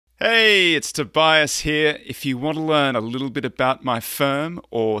Hey, it's Tobias here. If you want to learn a little bit about my firm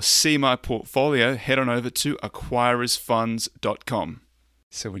or see my portfolio, head on over to acquirersfunds.com.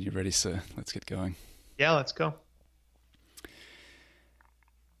 So when you're ready, sir, let's get going. Yeah, let's go.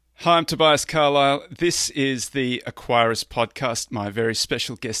 Hi, I'm Tobias Carlisle. This is the Acquirers Podcast. My very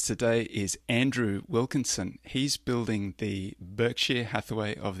special guest today is Andrew Wilkinson. He's building the Berkshire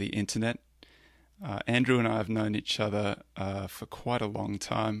Hathaway of the internet. Andrew and I have known each other for quite a long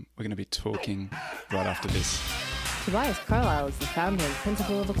time. We're going to be talking right after this. Tobias Carlisle is the founder and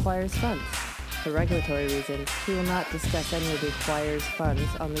principal of Acquirers Funds. For regulatory reasons, he will not discuss any of the Acquirers Funds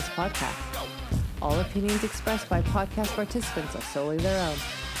on this podcast. All opinions expressed by podcast participants are solely their own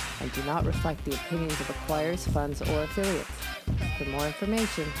and do not reflect the opinions of Acquirers Funds or affiliates. For more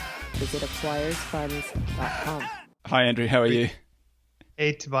information, visit acquirersfunds.com. Hi, Andrew. How are you?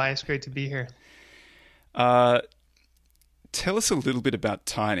 Hey, Tobias. Great to be here. Tell us a little bit about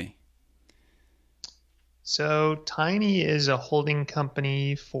Tiny. So Tiny is a holding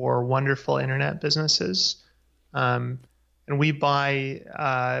company for wonderful internet businesses. And we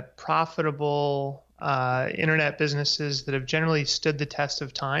buy profitable internet businesses that have generally stood the test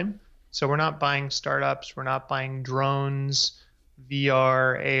of time. So we're not buying startups. We're not buying drones,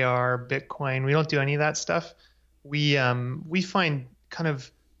 VR, AR, Bitcoin. We don't do any of that stuff. We find kind of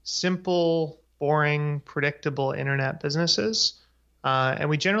simple, boring, predictable internet businesses. And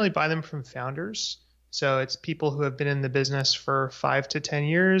we generally buy them from founders. So it's people who have been in the business for 5 to 10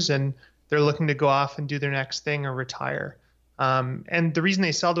 years and they're looking to go off and do their next thing or retire. And the reason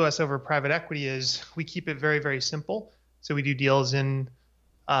they sell to us over private equity is we keep it very, very simple. So we do deals in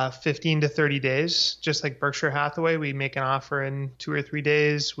 15 to 30 days, just like Berkshire Hathaway. We make an offer in 2 or 3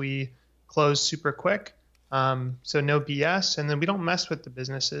 days. We close super quick. So no BS. And then we don't mess with the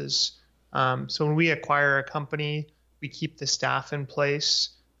businesses. So when we acquire a company, we keep the staff in place,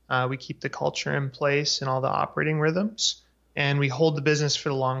 we keep the culture in place and all the operating rhythms, and we hold the business for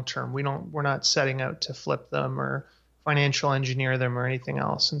the long term. We're not setting out to flip them or financial engineer them or anything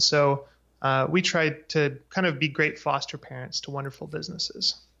else. And so we try to kind of be great foster parents to wonderful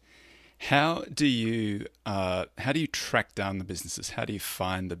businesses. How do you track down the businesses? How do you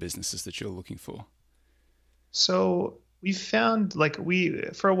find the businesses that you're looking for? So we found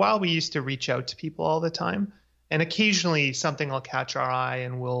for a while we used to reach out to people all the time, and occasionally something will catch our eye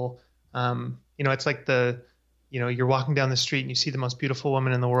and we'll, it's like you're walking down the street and you see the most beautiful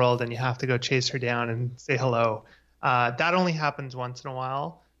woman in the world and you have to go chase her down and say hello. That only happens once in a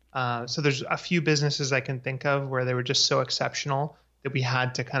while. So there's a few businesses I can think of where they were just so exceptional that we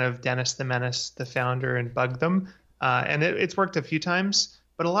had to kind of Dennis the Menace, the founder, and bug them. And it's worked a few times.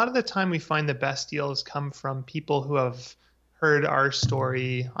 But a lot of the time we find the best deals come from people who have heard our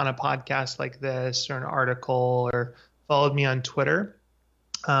story on a podcast like this or an article or followed me on Twitter.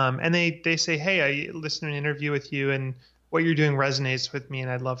 And they say, hey, I listened to an interview with you and what you're doing resonates with me and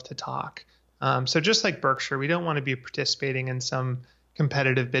I'd love to talk. So just like Berkshire, we don't want to be participating in some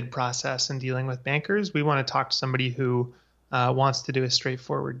competitive bid process and dealing with bankers. We want to talk to somebody who wants to do a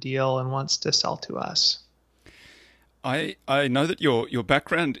straightforward deal and wants to sell to us. I know that your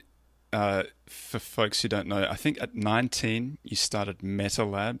background, for folks who don't know, I think at 19 you started Meta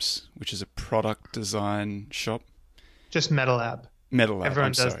Labs, which is a product design shop. Just Meta Lab. Meta Lab.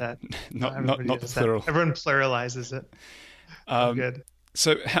 Everyone does that. not the plural. Everyone pluralizes it. Good.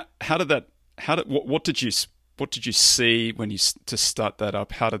 So what did you see when to start that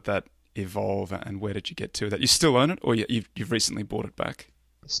up? How did that evolve, and where did you get to? That you still own it, or you've recently bought it back?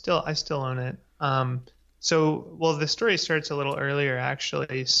 I still own it. The story starts a little earlier,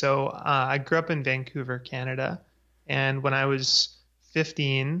 actually. So I grew up in Vancouver, Canada. And when I was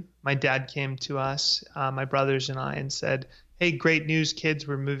 15, my dad came to us, my brothers and I, and said, hey, great news, kids,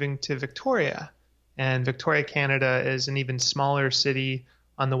 we're moving to Victoria. And Victoria, Canada is an even smaller city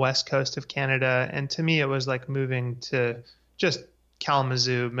on the west coast of Canada. And to me, it was like moving to just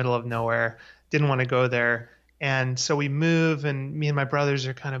Kalamazoo, middle of nowhere. Didn't want to go there. And so we move, and me and my brothers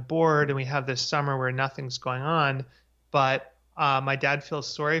are kind of bored, and we have this summer where nothing's going on. But my dad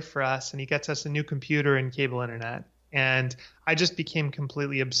feels sorry for us, and he gets us a new computer and cable internet. And I just became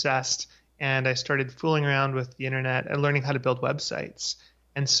completely obsessed, and I started fooling around with the internet and learning how to build websites.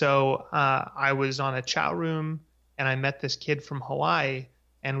 And so I was on a chat room, and I met this kid from Hawaii,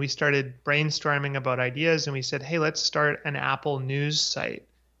 and we started brainstorming about ideas, and we said, hey, let's start an Apple News site.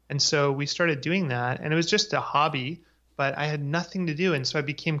 And so we started doing that, and it was just a hobby, but I had nothing to do. And so I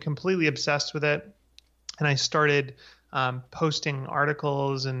became completely obsessed with it. And I started posting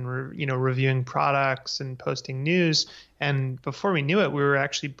articles and reviewing products and posting news. And before we knew it, we were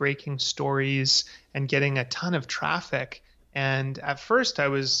actually breaking stories and getting a ton of traffic. And at first I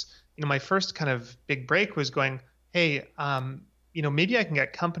was, my first kind of big break was going, hey, maybe I can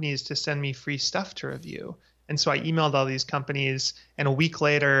get companies to send me free stuff to review. And so I emailed all these companies, and a week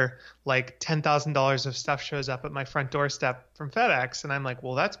later, like $10,000 of stuff shows up at my front doorstep from FedEx. And I'm like,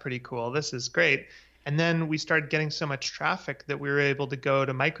 well, that's pretty cool. This is great. And then we started getting so much traffic that we were able to go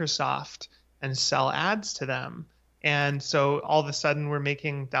to Microsoft and sell ads to them. And so all of a sudden we're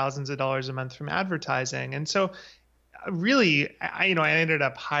making thousands of dollars a month from advertising. And so really, I ended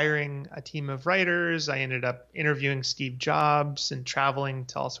up hiring a team of writers. I ended up interviewing Steve Jobs and traveling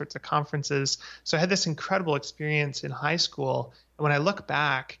to all sorts of conferences. So I had this incredible experience in high school. And when I look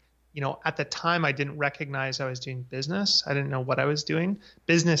back, at the time, I didn't recognize I was doing business. I didn't know what I was doing.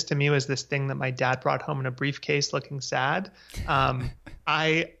 Business to me was this thing that my dad brought home in a briefcase looking sad.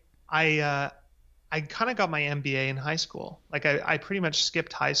 I kind of got my MBA in high school. Like I pretty much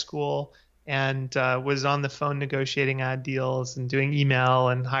skipped high school and was on the phone negotiating ad deals and doing email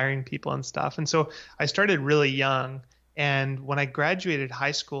and hiring people and stuff. And so I started really young. And when I graduated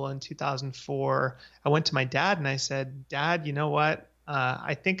high school in 2004, I went to my dad and I said, Dad, you know what?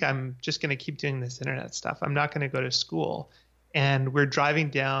 I think I'm just going to keep doing this internet stuff. I'm not going to go to school. And we're driving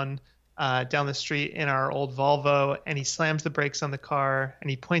down the street in our old Volvo, and he slams the brakes on the car and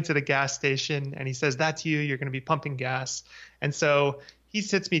he points at a gas station and he says, that's you, you're going to be pumping gas. And so he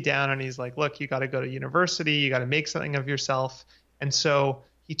sits me down and he's like, look, you got to go to university. You got to make something of yourself. And so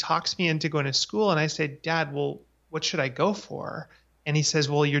he talks me into going to school, and I say, Dad, well, what should I go for? And he says,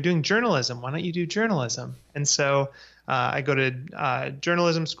 well, you're doing journalism. Why don't you do journalism? And so I go to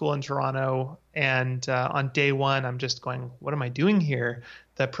journalism school in Toronto, and on day one, I'm just going, what am I doing here?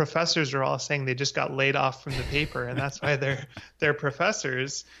 The professors are all saying they just got laid off from the paper, and that's why they're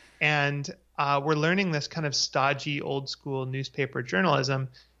professors. And we're learning this kind of stodgy, old school newspaper journalism.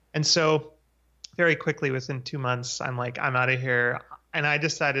 And so very quickly, within 2 months, I'm like, I'm out of here. And I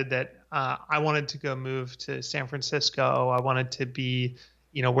decided that I wanted to go move to San Francisco. I wanted to be,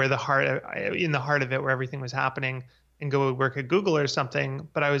 in the heart of it, where everything was happening, and go work at Google or something.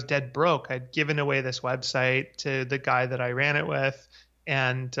 But I was dead broke. I'd given away this website to the guy that I ran it with,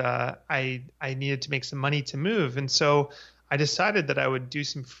 and I needed to make some money to move. And so I decided that I would do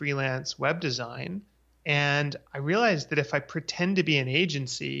some freelance web design. And I realized that if I pretend to be an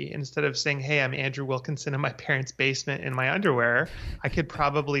agency, instead of saying, hey, I'm Andrew Wilkinson in my parents' basement in my underwear, I could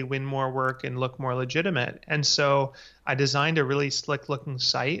probably win more work and look more legitimate. And so I designed a really slick looking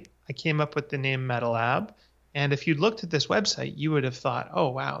site. I came up with the name MetaLab. And if you looked at this website, you would have thought, oh,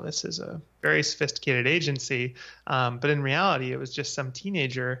 wow, this is a very sophisticated agency. But in reality, it was just some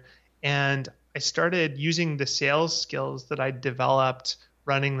teenager. And I started using the sales skills that I developed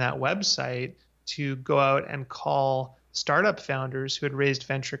running that website to go out and call startup founders who had raised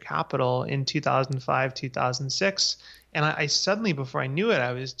venture capital in 2005, 2006. And I suddenly, before I knew it,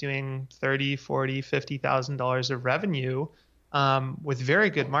 I was doing $30,000, $40,000, $50,000 of revenue with very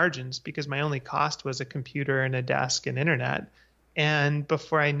good margins, because my only cost was a computer and a desk and internet. And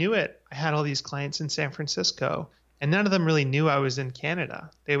before I knew it, I had all these clients in San Francisco, and none of them really knew I was in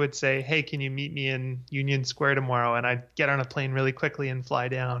Canada. They would say, hey, can you meet me in Union Square tomorrow? And I'd get on a plane really quickly and fly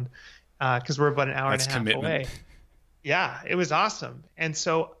down, because we're about an hour and a half away. Yeah, it was awesome. And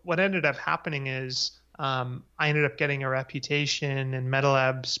so what ended up happening is I ended up getting a reputation, and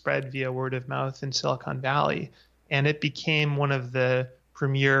MetaLab spread via word of mouth in Silicon Valley. And it became one of the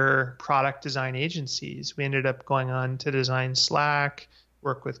premier product design agencies. We ended up going on to design Slack,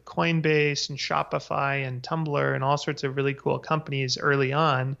 work with Coinbase and Shopify and Tumblr and all sorts of really cool companies early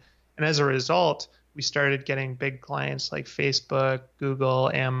on. And as a result, we started getting big clients like Facebook, Google,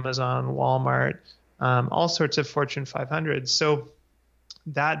 Amazon, Walmart, all sorts of Fortune 500s. So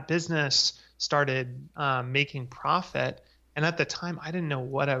that business started making profit. And at the time, I didn't know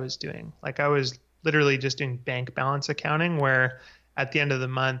what I was doing. Like, I was literally just doing bank balance accounting, where at the end of the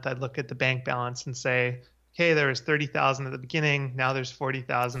month, I'd look at the bank balance and say, okay, there was 30,000 at the beginning. Now there's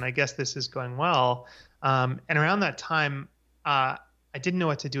 40,000. I guess this is going well. And around that time, I didn't know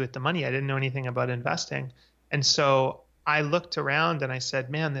what to do with the money. I didn't know anything about investing. And so I looked around and I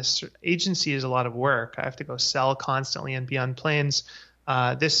said, man, this agency is a lot of work. I have to go sell constantly and be on planes.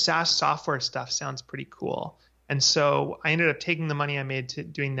 This SaaS software stuff sounds pretty cool. And so I ended up taking the money I made to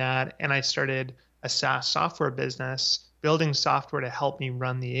doing that, and I started a SaaS software business, building software to help me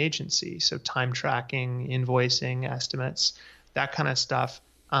run the agency. So time tracking, invoicing, estimates, that kind of stuff.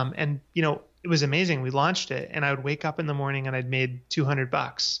 And, it was amazing. We launched it, and I would wake up in the morning and I'd made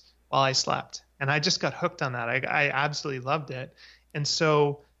 $200 while I slept. And I just got hooked on that. I absolutely loved it. And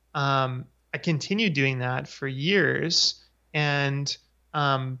so I continued doing that for years. And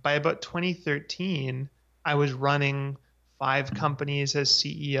by about 2013, I was running 5 companies as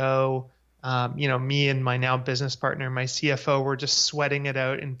CEO. Me and my now business partner, my CFO, were just sweating it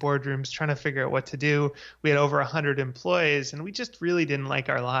out in boardrooms, trying to figure out what to do. We had over 100 employees, and we just really didn't like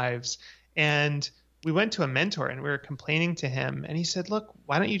our lives. And we went to a mentor and we were complaining to him, and he said, look,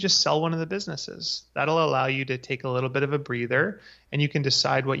 why don't you just sell one of the businesses? That'll allow you to take a little bit of a breather and you can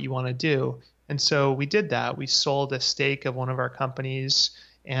decide what you want to do. And so we did that. We sold a stake of one of our companies,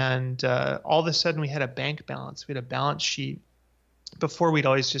 and all of a sudden we had a bank balance. We had a balance sheet. Before, we'd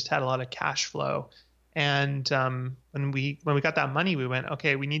always just had a lot of cash flow. And when we got that money, we went,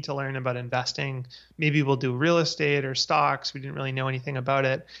 okay, we need to learn about investing. Maybe we'll do real estate or stocks. We didn't really know anything about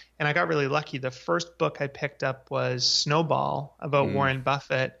it. And I got really lucky. The first book I picked up was Snowball, about Warren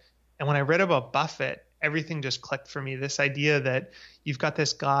Buffett. And when I read about Buffett, everything just clicked for me. This idea that you've got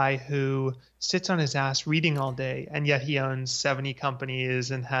this guy who sits on his ass reading all day, and yet he owns 70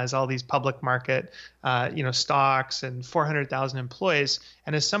 companies and has all these public market, stocks and 400,000 employees.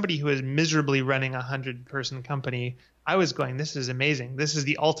 And as somebody who is miserably running a 100-person company, I was going, this is amazing. This is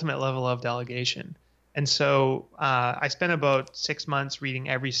the ultimate level of delegation. And so I spent about 6 months reading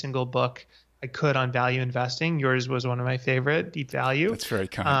every single book I could on value investing. Yours was one of my favorite, Deep Value. That's very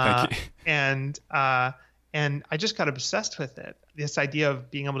kind. Thank you. And I just got obsessed with it. This idea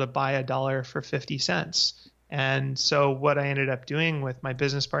of being able to buy $1 for 50 cents. And so what I ended up doing with my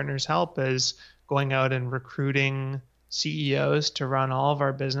business partner's help is going out and recruiting CEOs to run all of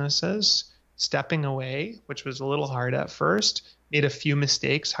our businesses, stepping away, which was a little hard at first, made a few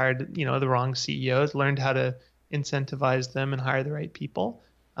mistakes, hired, the wrong CEOs, learned how to incentivize them and hire the right people.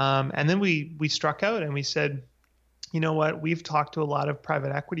 And then we struck out and we said, you know what, we've talked to a lot of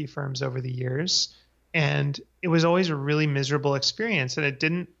private equity firms over the years, and it was always a really miserable experience, and it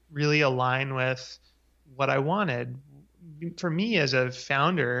didn't really align with what I wanted. For me as a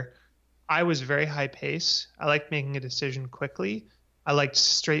founder, I was very high pace. I liked making a decision quickly. I liked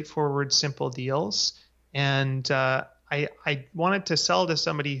straightforward, simple deals. And I wanted to sell to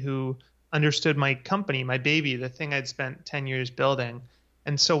somebody who understood my company, my baby, the thing I'd spent 10 years building.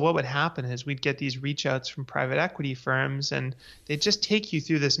 And so what would happen is we'd get these reach outs from private equity firms, and they'd just take you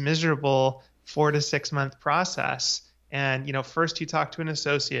through this miserable 4 to 6 month process. And, first you talk to an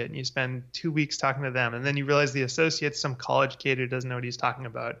associate and you spend 2 weeks talking to them. And then you realize the associate's some college kid who doesn't know what he's talking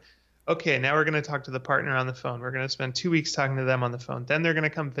about. Okay, now we're going to talk to the partner on the phone. We're going to spend 2 weeks talking to them on the phone. Then they're going to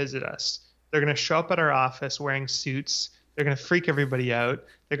come visit us. They're going to show up at our office wearing suits. They're going to freak everybody out.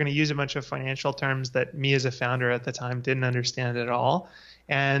 They're going to use a bunch of financial terms that me as a founder at the time didn't understand at all.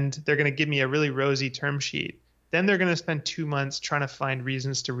 And they're going to give me a really rosy term sheet. Then they're going to spend 2 months trying to find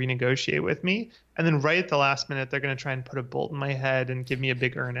reasons to renegotiate with me. And then right at the last minute, they're going to try and put a bolt in my head and give me a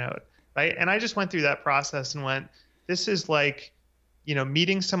big earnout, right? And I just went through that process and went, this is like,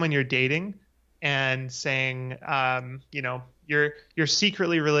 meeting someone you're dating and saying, you're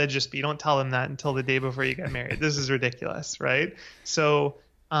secretly religious, but you don't tell them that until the day before you get married. This is ridiculous, right? So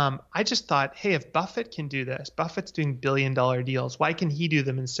I just thought, hey, if Buffett can do this, Buffett's doing billion-dollar deals. Why can he do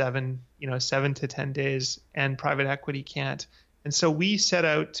them in 7 to 10 days, and private equity can't? And so we set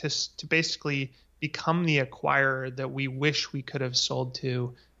out to basically become the acquirer that we wish we could have sold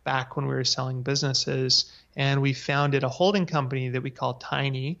to back when we were selling businesses. And we founded a holding company that we call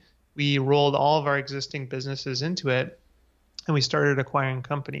Tiny. We rolled all of our existing businesses into it, and we started acquiring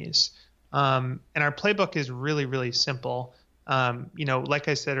companies. And our playbook is really, really simple. Like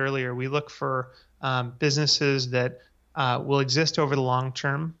I said earlier, we look for businesses that will exist over the long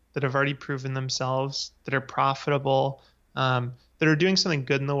term, that have already proven themselves, that are profitable, that are doing something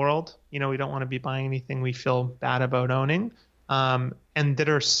good in the world. We don't want to be buying anything we feel bad about owning, and that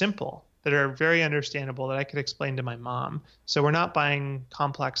are simple, that are very understandable, that I could explain to my mom. So we're not buying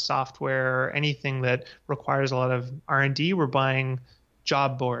complex software or anything that requires a lot of R&D. We're buying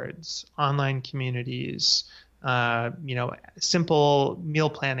job boards, online communities, simple meal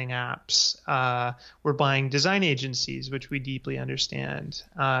planning apps. We're buying design agencies, which we deeply understand,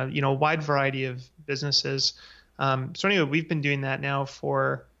 a wide variety of businesses. So anyway, we've been doing that now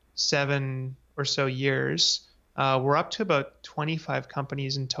for 7 or so years. We're up to about 25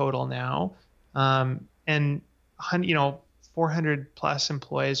 companies in total now, and 400 plus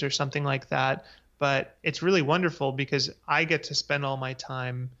employees or something like that. But it's really wonderful because I get to spend all my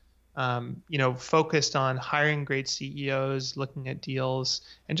time focused on hiring great CEOs, looking at deals,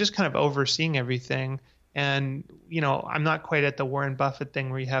 and just kind of overseeing everything. And, I'm not quite at the Warren Buffett thing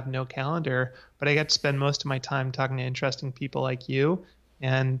where you have no calendar, but I get to spend most of my time talking to interesting people like you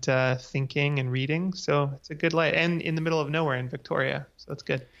and thinking and reading. So it's a good life, and in the middle of nowhere in Victoria. So it's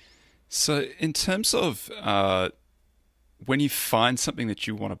good. So in terms of when you find something that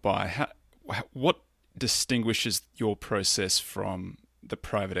you want to buy, what distinguishes your process from the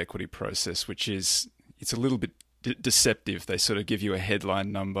private equity process, which is it's a little bit deceptive? They sort of give you a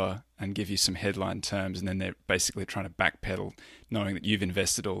headline number and give you some headline terms, and then they're basically trying to backpedal, knowing that you've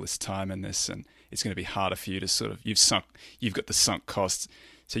invested all this time in this, and it's going to be harder for you to sort of you've got the sunk costs.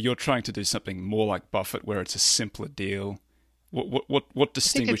 So you're trying to do something more like Buffett, where it's a simpler deal. What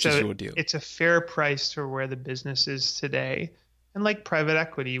distinguishes your deal? It's a fair price for where the business is today. And like private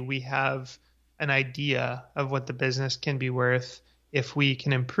equity, we have an idea of what the business can be worth if we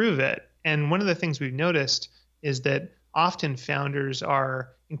can improve it. And one of the things we've noticed is that often founders are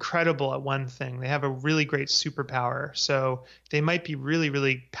incredible at one thing. They have a really great superpower. So they might be really,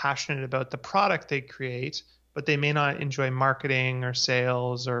 really passionate about the product they create, but they may not enjoy marketing or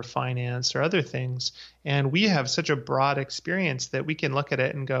sales or finance or other things. And we have such a broad experience that we can look at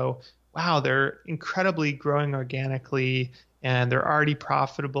it and go, wow, they're incredibly growing organically and they're already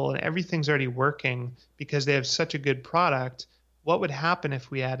profitable and everything's already working because they have such a good product. What would happen if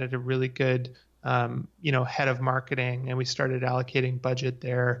we added a really good head of marketing and we started allocating budget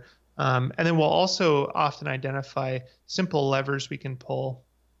there? And then we'll also often identify simple levers we can pull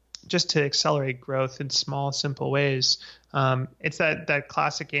just to accelerate growth in small, simple ways. It's that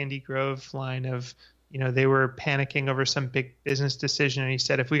classic Andy Grove line of, they were panicking over some big business decision. And he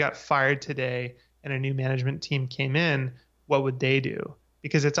said, if we got fired today and a new management team came in, what would they do?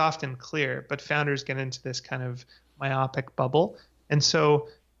 Because it's often clear, but founders get into this kind of myopic bubble. And so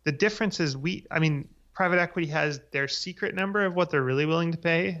the difference is private equity has their secret number of what they're really willing to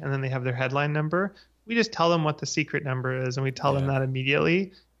pay, and then they have their headline number. We just tell them what the secret number is, and we tell them that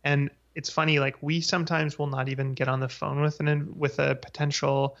immediately. And it's funny, like we sometimes will not even get on the phone with a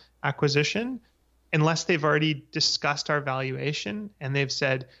potential acquisition unless they've already discussed our valuation and they've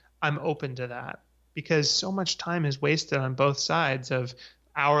said, I'm open to that. Because so much time is wasted on both sides of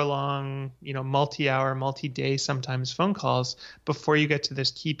hour-long, multi-hour, multi-day, sometimes phone calls before you get to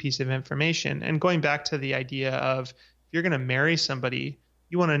this key piece of information. And going back to the idea of if you're going to marry somebody,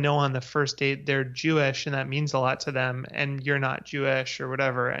 you want to know on the first date they're Jewish and that means a lot to them and you're not Jewish or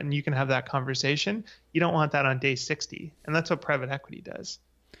whatever, and you can have that conversation. You don't want that on day 60. And that's what private equity does.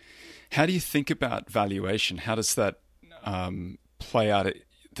 How do you think about valuation? How does that play out?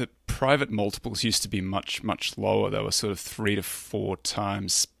 The private multiples used to be much, much lower. They were sort of 3 to 4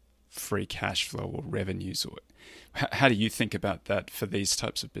 times free cash flow or revenues. How do you think about that for these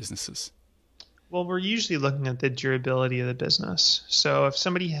types of businesses? Well, we're usually looking at the durability of the business. So if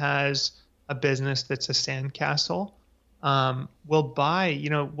somebody has a business that's a sandcastle, we'll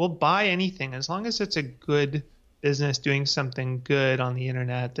buy anything as long as it's a good business doing something good on the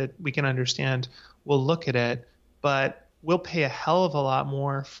internet that we can understand. We'll look at it, but we'll pay a hell of a lot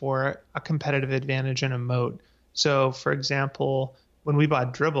more for a competitive advantage and a moat. So, for example, when we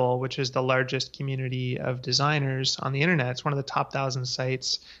bought Dribbble, which is the largest community of designers on the internet, it's one of the top 1,000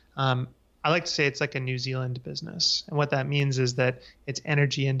 sites. I like to say it's like a New Zealand business. And what that means is that it's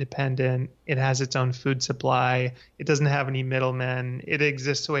energy independent. It has its own food supply. It doesn't have any middlemen. It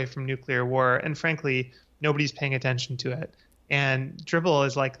exists away from nuclear war. And frankly, nobody's paying attention to it. And Dribbble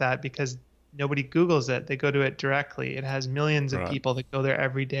is like that because nobody Googles it. They go to it directly. It has millions of people that go there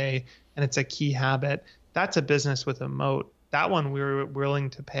every day, and it's a key habit. That's a business with a moat. That one we were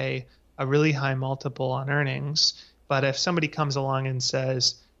willing to pay a really high multiple on earnings. But if somebody comes along and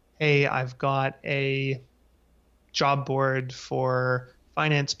says, hey, I've got a job board for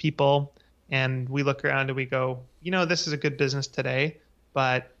finance people, and we look around and we go, this is a good business today,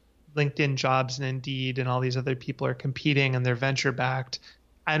 but LinkedIn Jobs and Indeed and all these other people are competing and they're venture backed.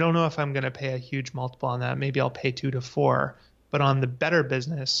 I don't know if I'm going to pay a huge multiple on that. Maybe I'll pay 2 to 4. But on the better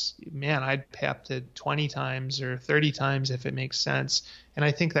business, man, I'd pay up to 20 times or 30 times if it makes sense. And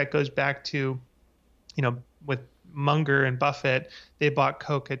I think that goes back to, with Munger and Buffett, they bought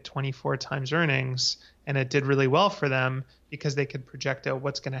Coke at 24 times earnings, and it did really well for them because they could project out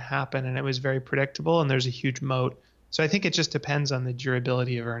what's going to happen, and it was very predictable, and there's a huge moat. So I think it just depends on the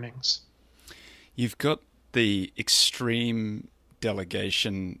durability of earnings. You've got the extreme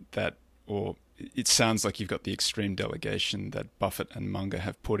delegation it sounds like you've got the extreme delegation that Buffett and Munger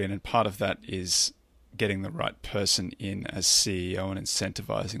have put in, and part of that is getting the right person in as CEO and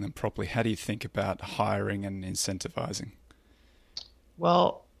incentivizing them properly. How do you think about hiring and incentivizing?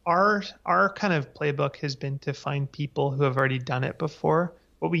 Well, our kind of playbook has been to find people who have already done it before.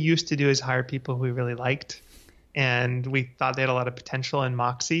 What we used to do is hire people who we really liked, and we thought they had a lot of potential and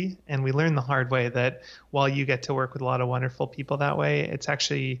moxie. And we learned the hard way that while you get to work with a lot of wonderful people that way, it's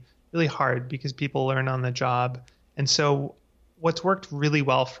actually really hard because people learn on the job. And so what's worked really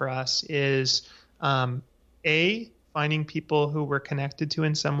well for us is finding people who we're connected to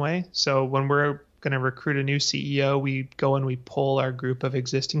in some way. So when we're going to recruit a new CEO, we go and we poll our group of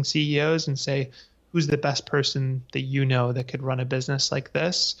existing CEOs and say, who's the best person that you know that could run a business like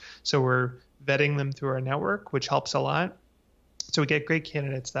this? So we're vetting them through our network, which helps a lot. So we get great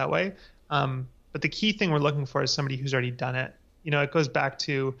candidates that way. But the key thing we're looking for is somebody who's already done it. It goes back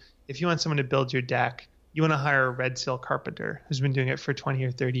to, if you want someone to build your deck, you want to hire a red seal carpenter who's been doing it for 20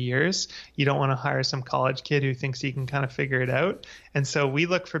 or 30 years. You don't want to hire some college kid who thinks he can kind of figure it out. And so we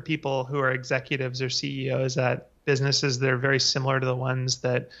look for people who are executives or CEOs at businesses that are very similar to the ones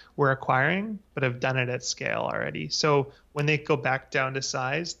that we're acquiring, but have done it at scale already. So when they go back down to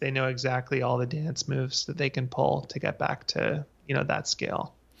size, they know exactly all the dance moves that they can pull to get back to, that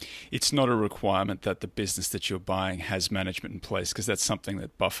scale. It's not a requirement that the business that you're buying has management in place, because that's something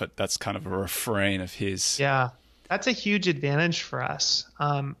that Buffett, that's kind of a refrain of his. Yeah, that's a huge advantage for us.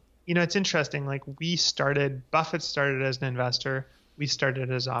 It's interesting. Like Buffett started as an investor. We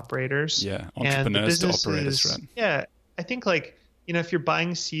started as operators. Yeah, entrepreneurs to operators, right? Yeah, I think if you're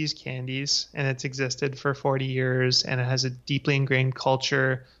buying See's Candies and it's existed for 40 years and it has a deeply ingrained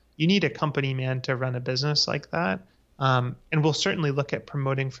culture, you need a company man to run a business like that. And we'll certainly look at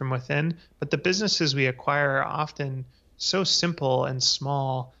promoting from within, but the businesses we acquire are often so simple and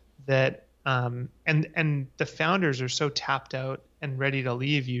small that, and the founders are so tapped out and ready to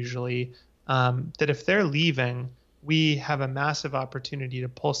leave usually, that if they're leaving, we have a massive opportunity to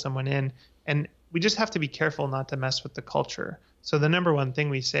pull someone in, and we just have to be careful not to mess with the culture. So the number one thing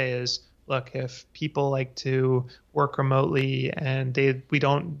we say is, look, if people like to work remotely and they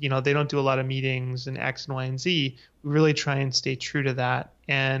don't do a lot of meetings and X and Y and Z, we really try and stay true to that.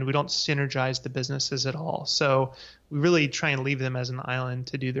 And we don't synergize the businesses at all. So we really try and leave them as an island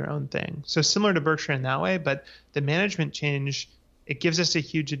to do their own thing. So similar to Berkshire in that way, but the management change, it gives us a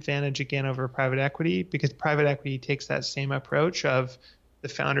huge advantage again over private equity, because private equity takes that same approach of the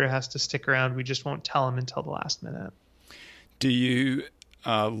founder has to stick around. We just won't tell them until the last minute. Do you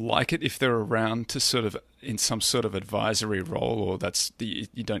like it if they're around to sort of in some sort of advisory role, or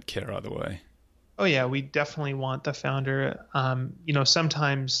you don't care either way? Oh yeah, we definitely want the founder.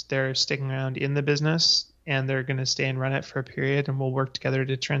 Sometimes they're sticking around in the business and they're going to stay and run it for a period, and we'll work together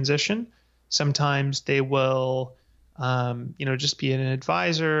to transition. Sometimes they will, just be an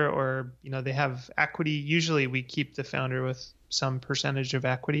advisor, or they have equity. Usually, we keep the founder with some percentage of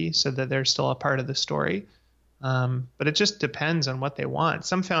equity so that they're still a part of the story. But it just depends on what they want.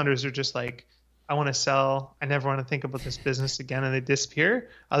 Some founders are just like, I want to sell. I never want to think about this business again, and they disappear.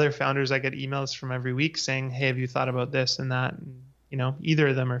 Other founders, I get emails from every week saying, hey, have you thought about this and that? And, either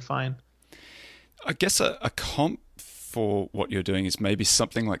of them are fine. I guess a comp for what you're doing is maybe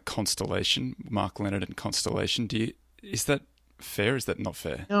something like Constellation, Mark Leonard and Constellation. Is that fair? Is that not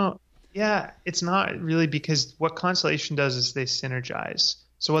fair? No, yeah, it's not really, because what Constellation does is they synergize.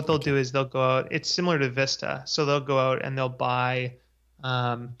 So what they'll do is they'll go out. It's similar to Vista. So they'll go out and they'll buy,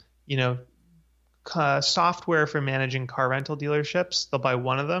 software for managing car rental dealerships. They'll buy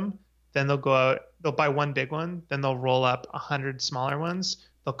one of them. Then they'll go out. They'll buy one big one. Then they'll roll up 100 smaller ones.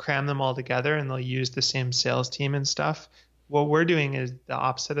 They'll cram them all together and they'll use the same sales team and stuff. What we're doing is the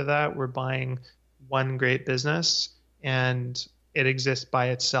opposite of that. We're buying one great business and it exists by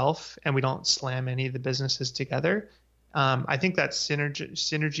itself, and we don't slam any of the businesses together. I think that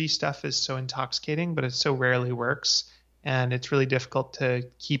synergy stuff is so intoxicating, but it so rarely works. And it's really difficult to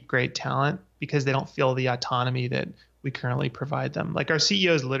keep great talent because they don't feel the autonomy that we currently provide them. Like our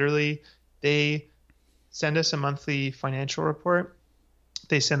CEOs, literally, they send us a monthly financial report.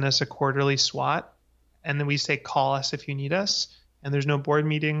 They send us a quarterly SWOT, and then we say, call us if you need us. And there's no board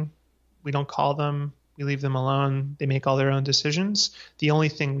meeting. We don't call them. We leave them alone. They make all their own decisions. The only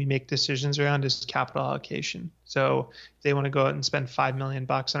thing we make decisions around is capital allocation. So if they want to go out and spend $5 million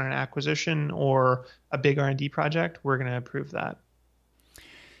on an acquisition or a big R&D project, we're going to approve that.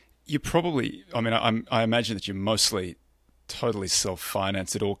 You probably, I imagine that you're mostly totally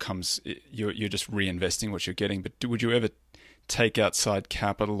self-financed. It all comes, you're just reinvesting what you're getting. But would you ever take outside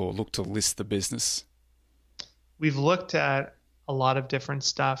capital or look to list the business? We've looked at a lot of different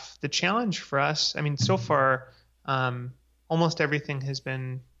stuff. The challenge for us, so far, almost everything has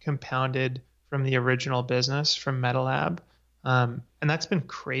been compounded from the original business from MetaLab. And that's been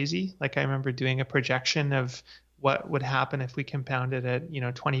crazy. Like I remember doing a projection of what would happen if we compounded at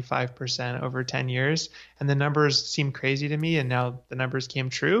 25% over 10 years. And the numbers seemed crazy to me. And now the numbers came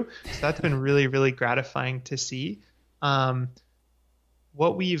true. So that's been really, really gratifying to see.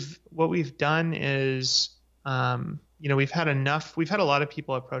 What we've done is, we've had a lot of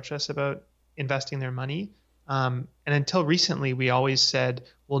people approach us about investing their money. And until recently, we always said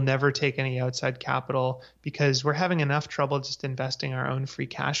we'll never take any outside capital because we're having enough trouble just investing our own free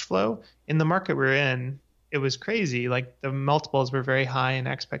cash flow. In the market we're in, it was crazy. Like the multiples were very high and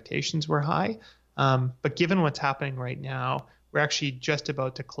expectations were high. But given what's happening right now, we're actually just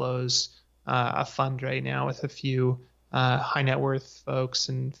about to close a fund right now with a few high net worth folks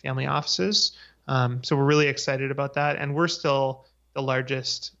and family offices. So we're really excited about that. And we're still the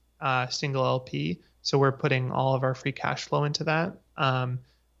largest single LP. So we're putting all of our free cash flow into that.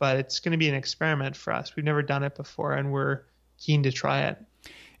 But it's going to be an experiment for us. We've never done it before, and we're keen to try it.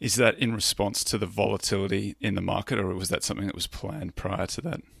 Is that in response to the volatility in the market, or was that something that was planned prior to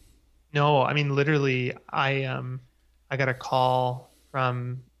that? No, I mean, literally, I got a call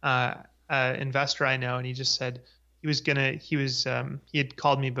from an investor I know, and he just said he had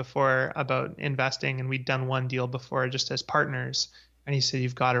called me before about investing, and we'd done one deal before just as partners. And he said,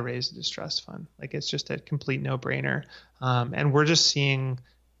 you've got to raise a distressed fund. Like, it's just a complete no-brainer. And we're just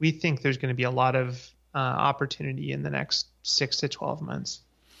we think there's going to be a lot of opportunity in the next 6 to 12 months.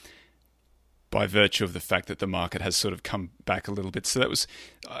 By virtue of the fact that the market has sort of come back a little bit. So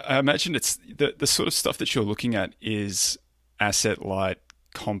I imagine it's the sort of stuff that you're looking at is asset light,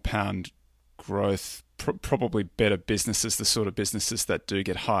 compound growth, probably better businesses, the sort of businesses that do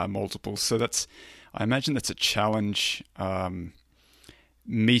get higher multiples. So I imagine that's a challenge,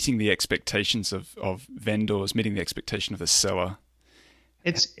 meeting the expectations of vendors, meeting the expectation of the seller.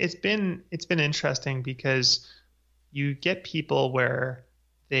 It's been interesting because you get people where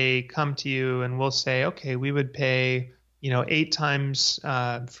they come to you and will say, okay, we would pay 8 times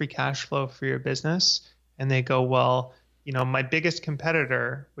free cash flow for your business, and they go, well, my biggest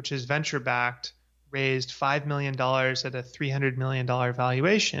competitor, which is venture backed, raised $5 million at a $300 million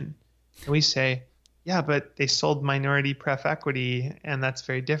valuation. And we say, yeah, but they sold minority pref equity, and that's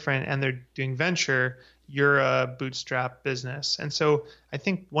very different. And they're doing venture. You're a bootstrap business. And so I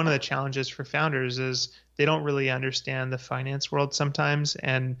think one of the challenges for founders is they don't really understand the finance world sometimes,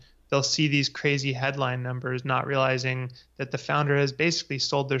 and they'll see these crazy headline numbers, not realizing that the founder has basically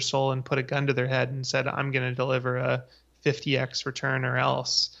sold their soul and put a gun to their head and said, I'm going to deliver a 50x return or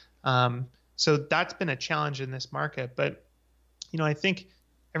else. So that's been a challenge in this market. But, I think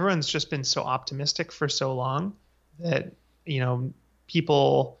everyone's just been so optimistic for so long that,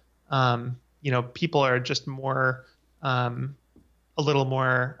 people are just more, a little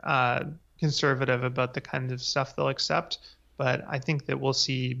more conservative about the kind of stuff they'll accept. But I think that we'll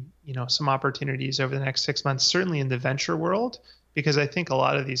see, some opportunities over the next 6 months, certainly in the venture world, because I think a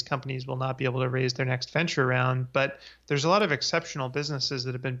lot of these companies will not be able to raise their next venture round. But there's a lot of exceptional businesses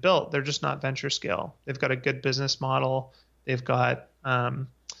that have been built. They're just not venture scale. They've got a good business model. They've got,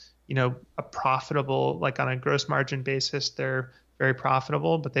 a profitable, like on a gross margin basis, they're very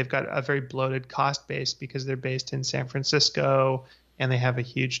profitable, but they've got a very bloated cost base because they're based in San Francisco and they have a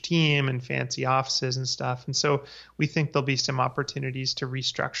huge team and fancy offices and stuff. And so we think there'll be some opportunities to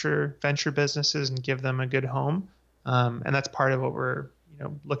restructure venture businesses and give them a good home. And that's part of what we're,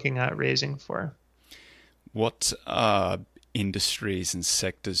 looking at raising for. What industries and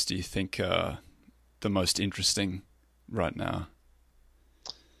sectors do you think are the most interesting right now?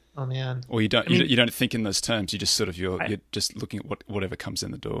 Oh man! Or you don't think in those terms. You just sort of you're just looking at whatever comes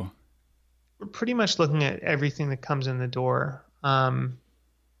in the door. We're pretty much looking at everything that comes in the door. I'm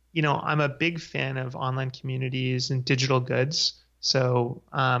a big fan of online communities and digital goods. So,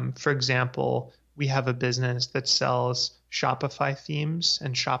 for example, we have a business that sells Shopify themes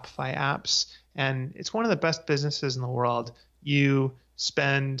and Shopify apps, and it's one of the best businesses in the world. You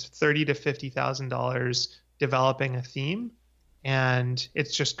spend $30,000 to $50,000 developing a theme, and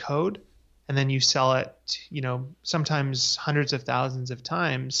it's just code, and then you sell it, sometimes hundreds of thousands of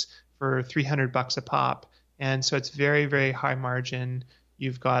times for $300 a pop. And so it's very, very high margin.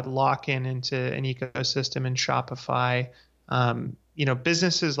 You've got lock-in into an ecosystem in Shopify.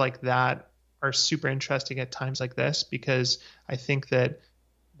 Businesses like that are super interesting at times like this, because I think that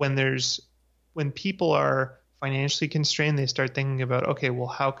when people are financially constrained, they start thinking about, okay, well,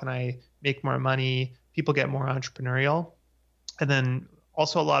 how can I make more money? People get more entrepreneurial. And then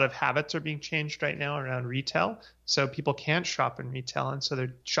also a lot of habits are being changed right now around retail. So people can't shop in retail, and so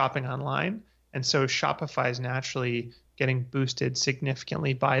they're shopping online. And so Shopify is naturally getting boosted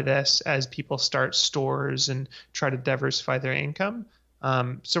significantly by this as people start stores and try to diversify their income.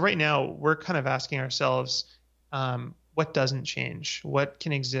 So right now we're kind of asking ourselves, what doesn't change? What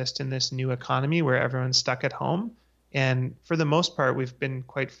can exist in this new economy where everyone's stuck at home? And for the most part, we've been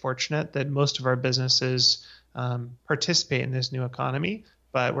quite fortunate that most of our businesses participate in this new economy,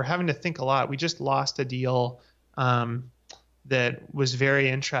 but we're having to think a lot. We just lost a deal that was very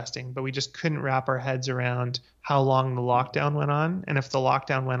interesting, but we just couldn't wrap our heads around how long the lockdown went on. And if the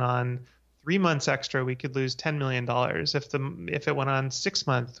lockdown went on 3 months extra, we could lose $10 million. If it went on 6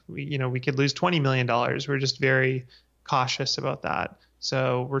 months, we could lose $20 million. We're just very cautious about that.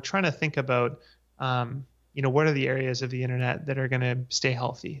 So we're trying to think about, what are the areas of the internet that are going to stay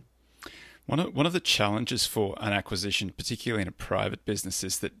healthy? One of the challenges for an acquisition, particularly in a private business,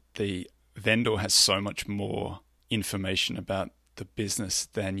 is that the vendor has so much more information about the business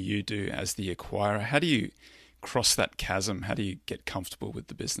than you do as the acquirer. How do you cross that chasm? How do you get comfortable with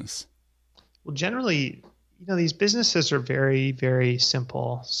the business? Well, generally, these businesses are very, very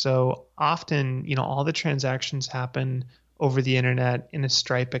simple. So often, all the transactions happen over the internet in a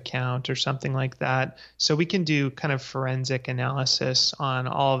Stripe account or something like that. So we can do kind of forensic analysis on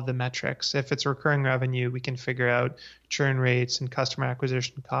all of the metrics. If it's recurring revenue, we can figure out churn rates and customer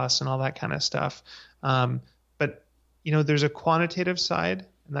acquisition costs and all that kind of stuff. But there's a quantitative side,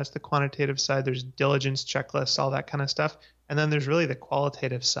 and that's the quantitative side. There's diligence checklists, all that kind of stuff. And then there's really the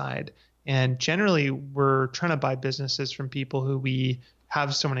qualitative side. And generally, we're trying to buy businesses from people who we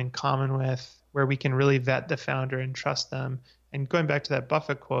have someone in common with, where we can really vet the founder and trust them. And going back to that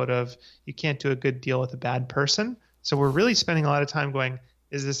Buffett quote of, you can't do a good deal with a bad person. So we're really spending a lot of time going,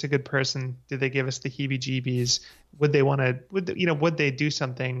 is this a good person? Did they give us the heebie-jeebies? Would they do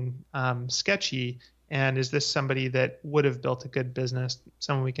something sketchy? And is this somebody that would have built a good business,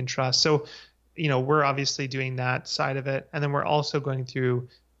 someone we can trust? So, we're obviously doing that side of it. And then we're also going through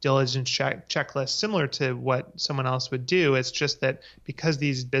diligence checklist similar to what someone else would do. It's just that because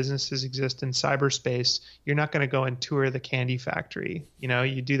these businesses exist in cyberspace, you're not going to go and tour the candy factory.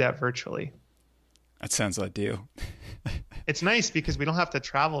 You do that virtually. That sounds ideal. It's nice because we don't have to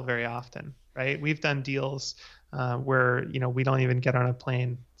travel very often, right? We've done deals where, we don't even get on a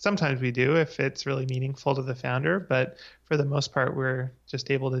plane. Sometimes we do if it's really meaningful to the founder, but for the most part, we're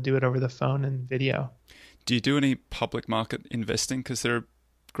just able to do it over the phone and video. Do you do any public market investing? Because there are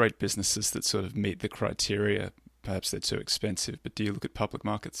great businesses that sort of meet the criteria. Perhaps they're too expensive, but do you look at public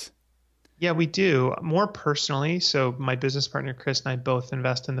markets? Yeah, we do. More personally. So my business partner, Chris, and I both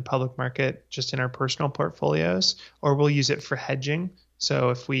invest in the public market just in our personal portfolios, or we'll use it for hedging. So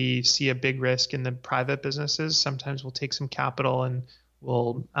if we see a big risk in the private businesses, sometimes we'll take some capital and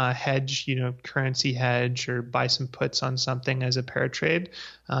we'll hedge, currency hedge or buy some puts on something as a pair trade.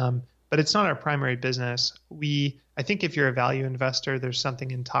 But it's not our primary business. I think if you're a value investor, there's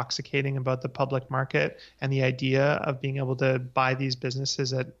something intoxicating about the public market and the idea of being able to buy these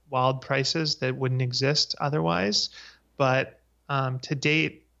businesses at wild prices that wouldn't exist otherwise. But to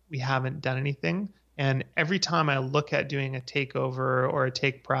date, we haven't done anything. And every time I look at doing a takeover or a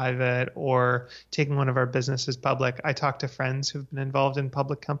take private or taking one of our businesses public, I talk to friends who've been involved in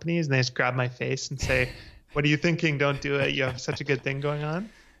public companies and they just grab my face and say, what are you thinking? Don't do it. You have such a good thing going on.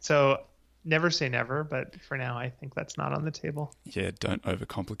 So never say never, but for now, I think that's not on the table. Yeah, don't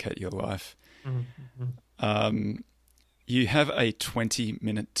overcomplicate your life. Mm-hmm. You have a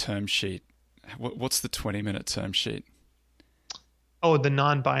 20-minute term sheet. What's the 20-minute term sheet? Oh, the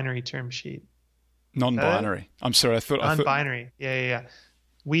non-binary term sheet. Non-binary. I'm sorry, I thought non-binary. Yeah.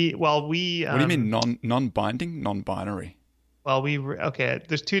 We what do you mean non-binding? Non-binary. Well, okay.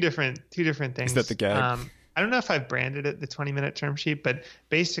 There's two different things. Is that the gag? I don't know if I've branded it the 20-minute term sheet, but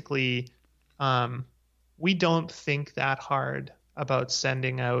basically, we don't think that hard about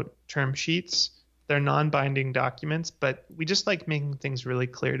sending out term sheets. They're non-binding documents, but we just like making things really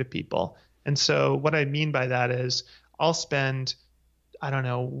clear to people. And so what I mean by that is I'll spend,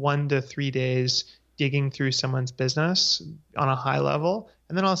 1 to 3 days digging through someone's business on a high level.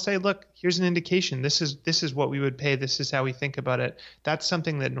 And then I'll say, look, here's an indication. This is what we would pay. This is how we think about it. That's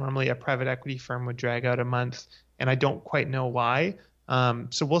something that normally a private equity firm would drag out a month. And I don't quite know why.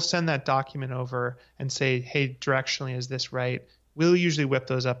 So we'll send that document over and say, hey, directionally, is this right? We'll usually whip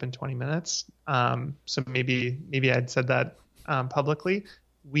those up in 20 minutes. So maybe I'd said that publicly.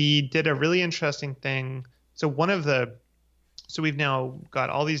 We did a really interesting thing. So we've now got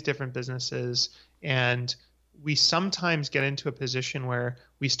all these different businesses, and we sometimes get into a position where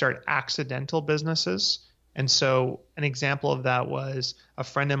we start accidental businesses. And so an example of that was a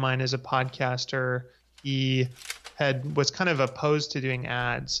friend of mine is a podcaster. He was kind of opposed to doing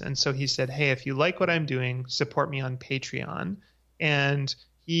ads. And so he said, hey, if you like what I'm doing, support me on Patreon. And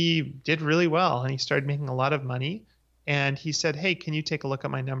he did really well, and he started making a lot of money. And he said, hey, can you take a look at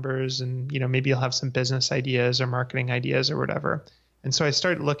my numbers? And, maybe you'll have some business ideas or marketing ideas or whatever. And so I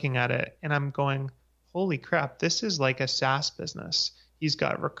started looking at it, and I'm going, holy crap, this is like a SaaS business. He's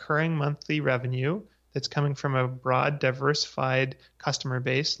got recurring monthly revenue that's coming from a broad, diversified customer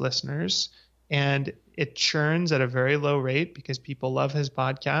base, listeners. and it churns at a very low rate because people love his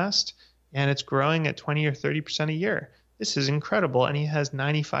podcast, and it's growing at 20 or 30% a year. This is incredible. And he has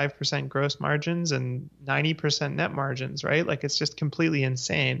 95% gross margins and 90% net margins, right? Like, it's just completely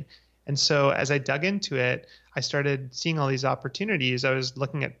insane. And so as I dug into it, I started seeing all these opportunities. I was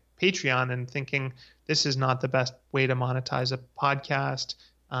looking at Patreon and thinking, this is not the best way to monetize a podcast.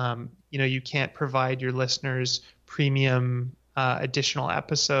 You can't provide your listeners premium additional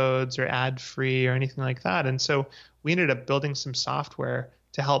episodes or ad-free or anything like that. And so we ended up building some software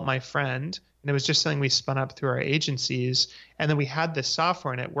to help my friend. And it was just something we spun up through our agencies. And then we had this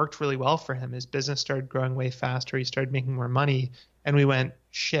software, and it worked really well for him. His business started growing way faster. He started making more money. And we went,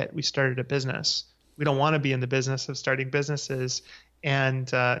 shit, we started a business. We don't want to be in the business of starting businesses.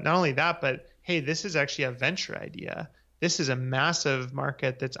 And not only that, but hey, this is actually a venture idea. This is a massive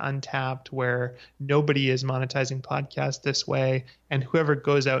market that's untapped, where nobody is monetizing podcasts this way. And whoever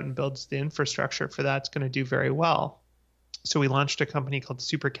goes out and builds the infrastructure for that's going to do very well. So we launched a company called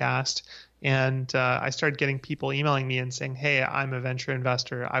Supercast, and I started getting people emailing me and saying, hey, I'm a venture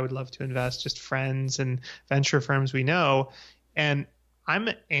investor. I would love to invest, just friends and venture firms we know. And I'm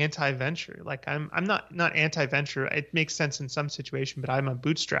anti-venture. Like, I'm not anti-venture. It makes sense in some situation, but I'm a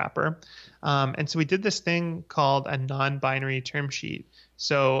bootstrapper. And so we did this thing called a non-binary term sheet.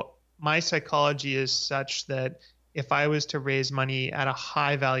 So my psychology is such that if I was to raise money at a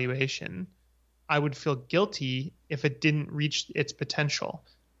high valuation, I would feel guilty if it didn't reach its potential.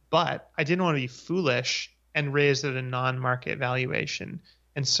 But I didn't want to be foolish and raise at a non-market valuation.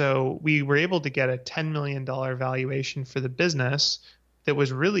 And so we were able to get a $10 million valuation for the business that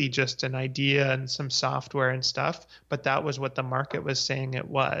was really just an idea and some software and stuff. But that was what the market was saying it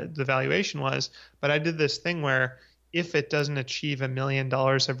was, the valuation was. But I did this thing where if it doesn't achieve $1 million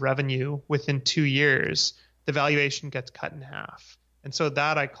of revenue within 2 years, the valuation gets cut in half. And so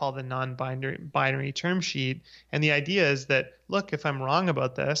that I call the non-binary term sheet. And the idea is that, look, if I'm wrong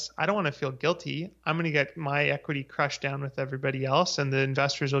about this, I don't want to feel guilty. I'm going to get my equity crushed down with everybody else, and the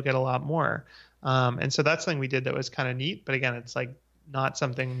investors will get a lot more. And so that's something we did that was kind of neat. But again, it's like not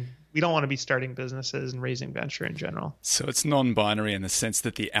something we don't want to be starting businesses and raising venture in general. So it's non-binary in the sense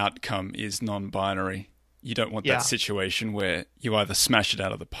that the outcome is non-binary. You don't want that situation where you either smash it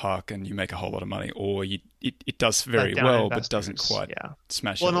out of the park and you make a whole lot of money, or it does very well but doesn't quite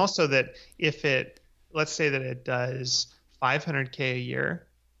smash it. Well, and also that if let's say that it does $500K a year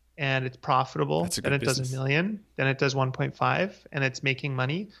and it's profitable, then it does $1 million, then it does 1.5 and it's making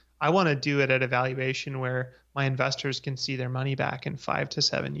money. I want to do it at a valuation where my investors can see their money back in 5 to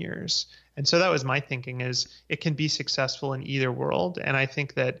 7 years. And so that was my thinking, is it can be successful in either world. And I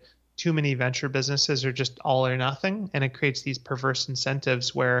think that too many venture businesses are just all or nothing, and it creates these perverse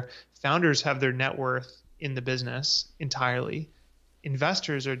incentives where founders have their net worth in the business entirely.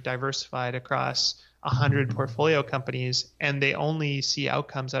 Investors are diversified across 100 portfolio companies, and they only see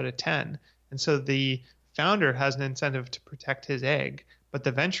outcomes out of 10. And so the founder has an incentive to protect his egg, but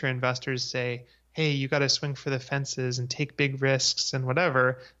the venture investors say, hey, you got to swing for the fences and take big risks and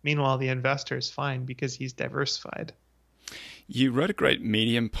whatever. Meanwhile, the investor is fine because he's diversified. You wrote a great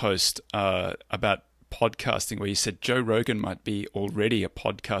Medium post about podcasting where you said Joe Rogan might be already a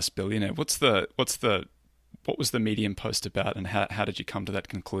podcast billionaire. What was the Medium post about, and how did you come to that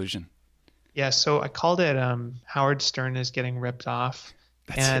conclusion? Yeah, so I called it Howard Stern is getting ripped off.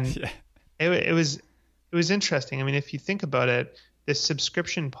 It was interesting. I mean, if you think about it, this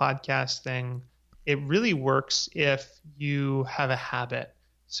subscription podcast thing, it really works if you have a habit.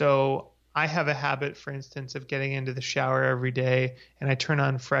 So I have a habit, for instance, of getting into the shower every day and I turn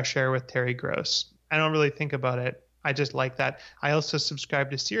on Fresh Air with Terry Gross. I don't really think about it. I just like that. I also subscribe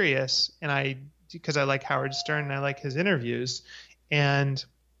to Sirius because I like Howard Stern and I like his interviews. And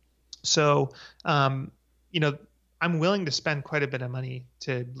so, I'm willing to spend quite a bit of money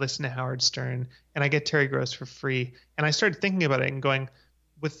to listen to Howard Stern, and I get Terry Gross for free. And I started thinking about it and going,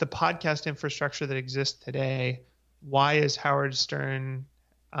 with the podcast infrastructure that exists today, why is Howard Stern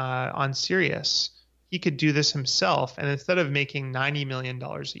on Sirius? He could do this himself, and instead of making $90 million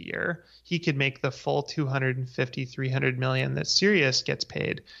a year, he could make the full $250, $300 million that Sirius gets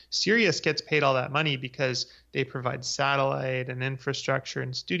paid. Sirius gets paid all that money because they provide satellite and infrastructure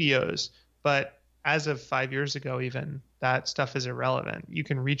and studios, but as of 5 years ago, even, that stuff is irrelevant. You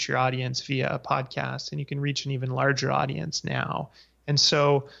can reach your audience via a podcast, and you can reach an even larger audience now. And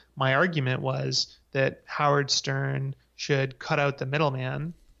so my argument was that Howard Stern should cut out the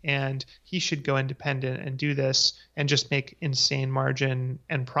middleman, and he should go independent and do this and just make insane margin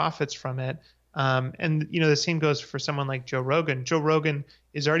and profits from it. And the same goes for someone like Joe Rogan. Joe Rogan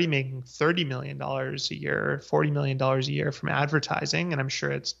is already making $30 million a year, $40 million a year from advertising. And I'm sure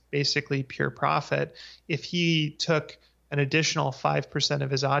it's basically pure profit. If he took an additional 5%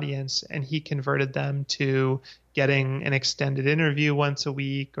 of his audience and he converted them to getting an extended interview once a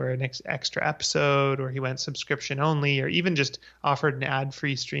week or an extra episode, or he went subscription only, or even just offered an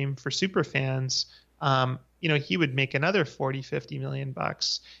ad-free stream for super fans, he would make another 40, 50 million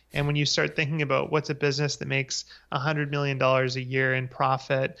bucks. And when you start thinking about what's a business that makes $100 million a year in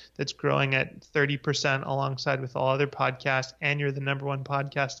profit, that's growing at 30% alongside with all other podcasts, and you're the number one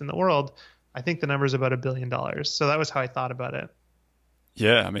podcast in the world, I think the number is about $1 billion. So that was how I thought about it.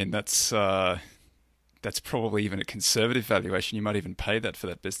 Yeah, I mean, that's probably even a conservative valuation. You might even pay that for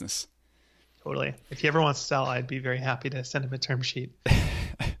that business. Totally. If he ever wants to sell, I'd be very happy to send him a term sheet.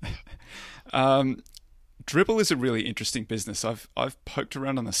 Dribbble is a really interesting business. I've poked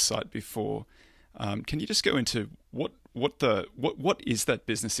around on the site before. Can you just go into what is that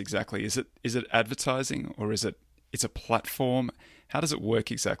business exactly? Is it advertising, or it's a platform? How does it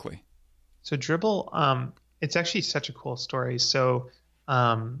work exactly? So Dribbble, it's actually such a cool story. So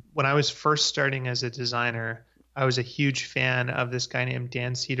when I was first starting as a designer, I was a huge fan of this guy named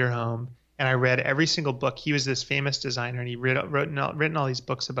Dan Cederholm, and I read every single book. He was this famous designer, and he written all these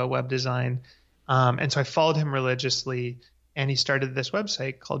books about web design. And so I followed him religiously, and he started this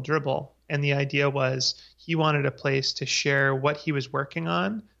website called Dribbble. And the idea was he wanted a place to share what he was working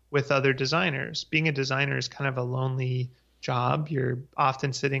on with other designers. Being a designer is kind of a lonely job. You're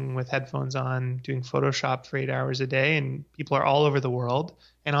often sitting with headphones on doing Photoshop for 8 hours a day, and people are all over the world.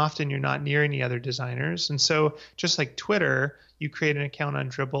 And often you're not near any other designers. And so just like Twitter, you create an account on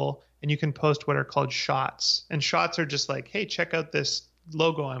Dribbble, and you can post what are called shots. And shots are just like, hey, check out this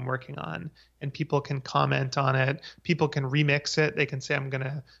logo I'm working on. And people can comment on it. People can remix it. They can say, I'm going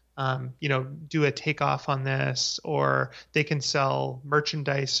to do a takeoff on this, or they can sell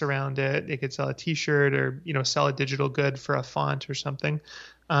merchandise around it. They could sell a t-shirt, or, sell a digital good for a font or something.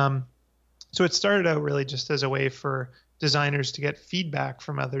 So it started out really just as a way for designers to get feedback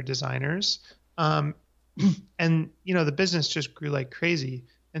from other designers. And, the business just grew like crazy.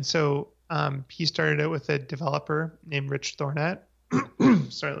 And so he started out with a developer named Rich Thornett.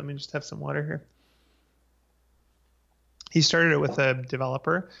 Sorry, let me just have some water here. He started it with a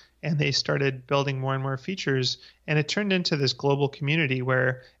developer, and they started building more and more features, and it turned into this global community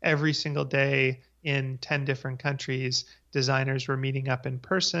where every single day in 10 different countries, designers were meeting up in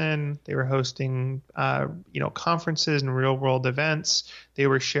person. They were hosting, conferences and real world events. They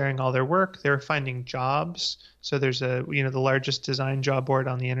were sharing all their work. They were finding jobs. So there's the largest design job board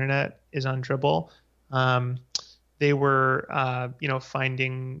on the internet is on Dribbble. They were,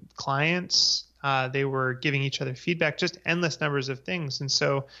 finding clients. They were giving each other feedback, just endless numbers of things. And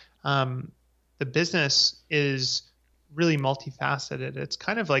so the business is really multifaceted. It's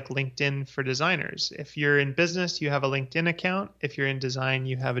kind of like LinkedIn for designers. If you're in business, you have a LinkedIn account. If you're in design,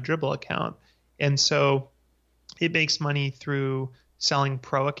 you have a Dribbble account. And so it makes money through selling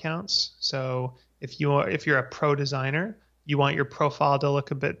pro accounts. So if you're a pro designer, you want your profile to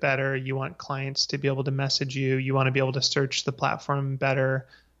look a bit better. You want clients to be able to message you. You want to be able to search the platform better.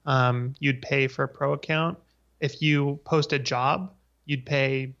 You'd pay for a pro account. If you post a job, you'd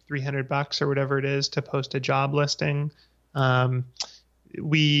pay $300 or whatever it is to post a job listing.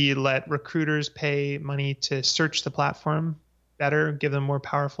 We let recruiters pay money to search the platform better, give them more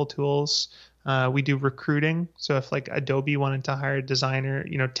powerful tools. We do recruiting. So if like Adobe wanted to hire a designer,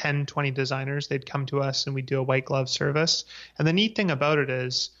 10, 20 designers, they'd come to us and we do a white glove service. And the neat thing about it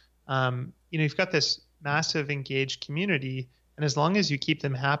is, you've got this massive engaged community, and as long as you keep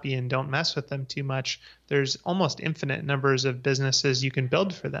them happy and don't mess with them too much, there's almost infinite numbers of businesses you can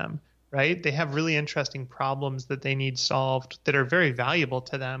build for them, right? They have really interesting problems that they need solved that are very valuable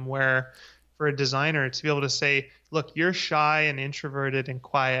to them, where for a designer to be able to say, look, you're shy and introverted and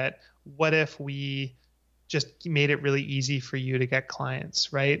quiet. What if we just made it really easy for you to get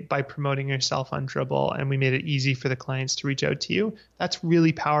clients, right? By promoting yourself on Dribbble, and we made it easy for the clients to reach out to you. That's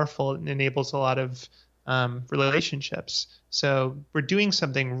really powerful and enables a lot of relationships. So we're doing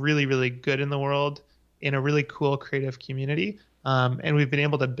something really, really good in the world in a really cool creative community. And we've been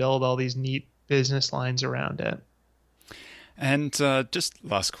able to build all these neat business lines around it. And just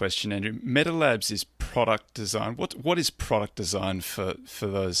last question, Andrew. MetaLabs is product design. What is product design for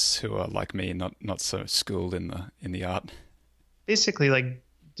those who are like me, not so schooled in the art? Basically, like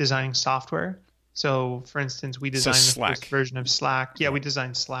designing software. So, for instance, we designed the first version of Slack. Yeah, we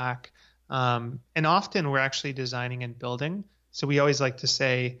designed Slack. And often we're actually designing and building. So we always like to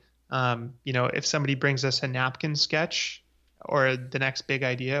say, if somebody brings us a napkin sketch, or the next big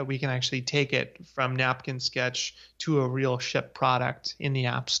idea, we can actually take it from napkin sketch to a real ship product in the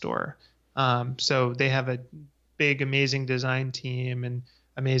App Store. So they have a big, amazing design team and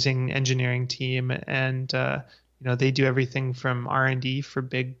amazing engineering team, and they do everything from R&D for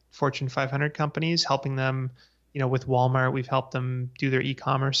big Fortune 500 companies, helping them. With Walmart, we've helped them do their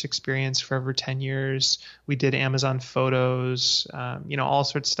e-commerce experience for over 10 years. We did Amazon Photos, all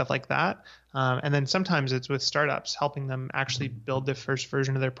sorts of stuff like that. And then sometimes it's with startups, helping them actually build the first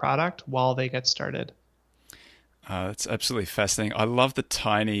version of their product while they get started. That's absolutely fascinating. I love the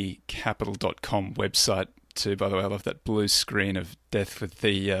tinycapital.com website too, by the way. I love that blue screen of death with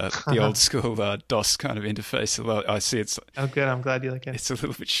the old school DOS kind of interface. Although I see it's... Oh, good. I'm glad you like it. It's a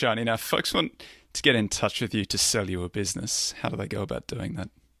little bit shiny. Now, folks want to get in touch with you to sell you a business. How do they go about doing that?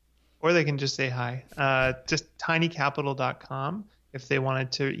 Or they can just say hi. Just tinycapital.com if they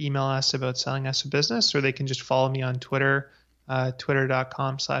wanted to email us about selling us a business, or they can just follow me on Twitter,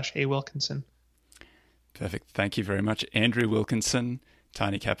 twitter.com/awilkinson. Perfect. Thank you very much. Andrew Wilkinson,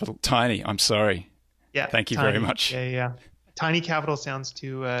 Tiny Capital. Tiny, I'm sorry. Yeah. Thank you very much. Yeah. Tiny Capital sounds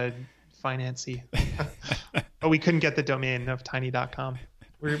too financy. But we couldn't get the domain of tiny.com.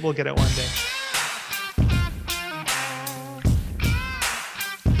 We'll get it one day.